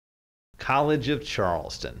College of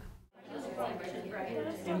Charleston.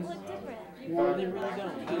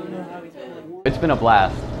 It's been a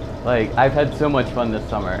blast. Like, I've had so much fun this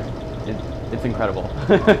summer. It's incredible.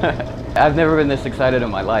 I've never been this excited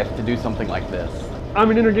in my life to do something like this.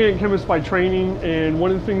 I'm an inorganic chemist by training, and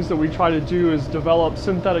one of the things that we try to do is develop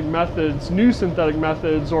synthetic methods, new synthetic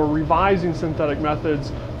methods, or revising synthetic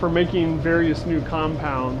methods for making various new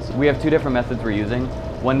compounds. We have two different methods we're using.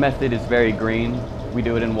 One method is very green. We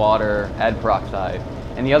do it in water, add peroxide.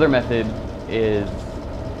 And the other method is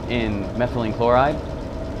in methylene chloride,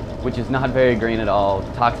 which is not very green at all,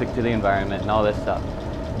 toxic to the environment and all this stuff.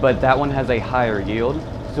 But that one has a higher yield,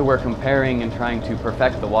 so we're comparing and trying to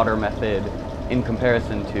perfect the water method in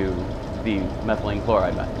comparison to the methylene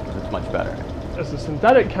chloride method, because it's much better. As a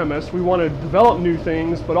synthetic chemist, we want to develop new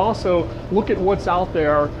things, but also look at what's out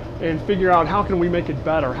there and figure out how can we make it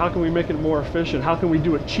better, how can we make it more efficient, how can we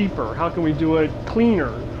do it cheaper, how can we do it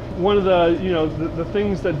cleaner. One of the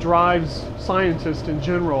things that drives scientists in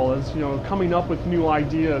general is coming up with new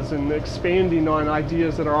ideas and expanding on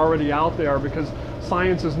ideas that are already out there, because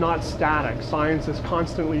science is not static. Science is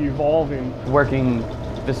constantly evolving. Working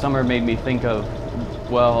this summer made me think of,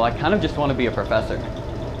 well, I kind of just want to be a professor.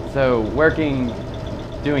 So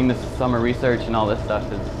doing this summer research and all this stuff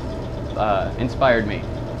has inspired me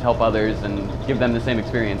to help others and give them the same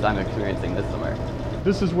experience I'm experiencing this summer.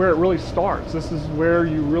 This is where it really starts. This is where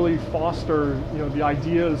you really foster the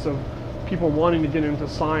ideas of people wanting to get into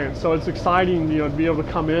science. So it's exciting to be able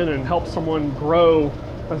to come in and help someone grow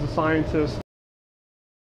as a scientist